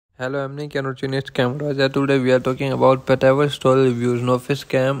Hello, I'm Nick, your cameras. Today we are talking about Patever.Store reviews. No fish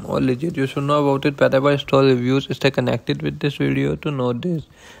scam or legit. You should know about it. Patever.Store reviews. Stay connected with this video to know this.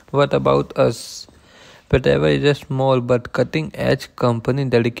 What about us? Patever is a small but cutting-edge company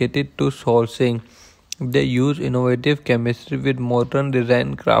dedicated to sourcing. They use innovative chemistry with modern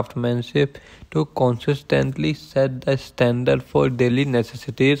design craftsmanship to consistently set the standard for daily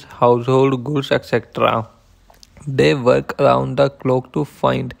necessities, household goods, etc. They work around the clock to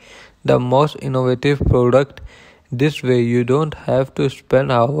find the most innovative product. This way, you don't have to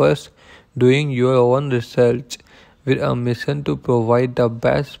spend hours doing your own research. With a mission to provide the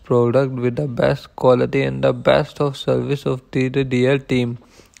best product with the best quality and the best of service of their team.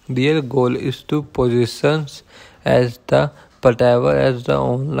 Their goal is to position as the Patever as the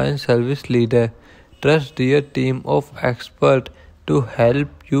online service leader. Trust their team of experts to help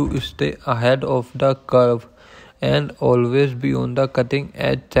you stay ahead of the curve and always be on the cutting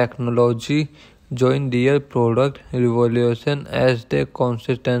edge technology. Join their product revolution as they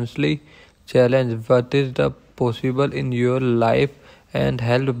consistently challenge what is the possible in your life and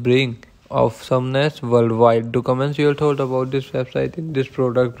help bring awesomeness worldwide. Do comments your thought about this website in this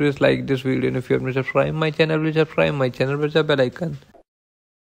product. Please like this video, and if you haven't subscribed my channel, please subscribe my channel with the bell icon.